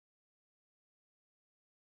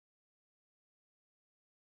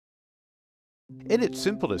In its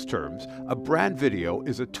simplest terms, a brand video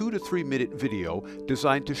is a 2 to 3 minute video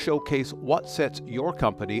designed to showcase what sets your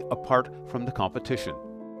company apart from the competition.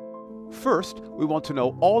 First, we want to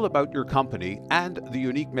know all about your company and the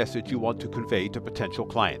unique message you want to convey to potential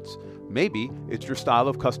clients. Maybe it's your style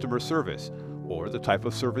of customer service, or the type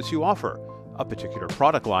of service you offer, a particular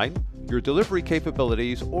product line, your delivery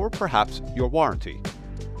capabilities, or perhaps your warranty.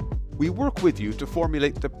 We work with you to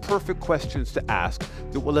formulate the perfect questions to ask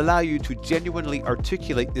that will allow you to genuinely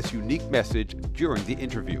articulate this unique message during the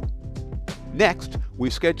interview. Next, we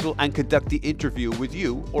schedule and conduct the interview with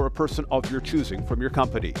you or a person of your choosing from your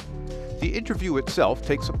company. The interview itself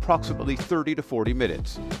takes approximately 30 to 40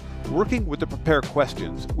 minutes. Working with the prepared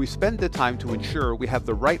questions, we spend the time to ensure we have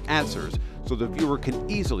the right answers so the viewer can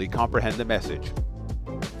easily comprehend the message.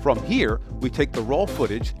 From here, we take the raw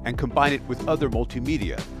footage and combine it with other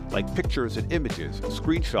multimedia, like pictures and images,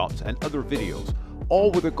 screenshots, and other videos,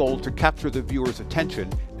 all with a goal to capture the viewer's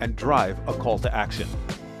attention and drive a call to action.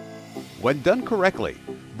 When done correctly,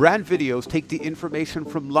 brand videos take the information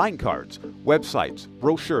from line cards, websites,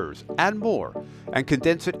 brochures, and more, and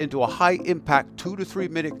condense it into a high-impact 2 to 3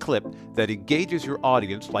 minute clip that engages your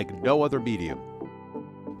audience like no other medium.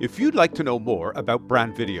 If you'd like to know more about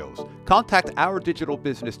brand videos, contact our digital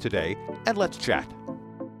business today and let's chat.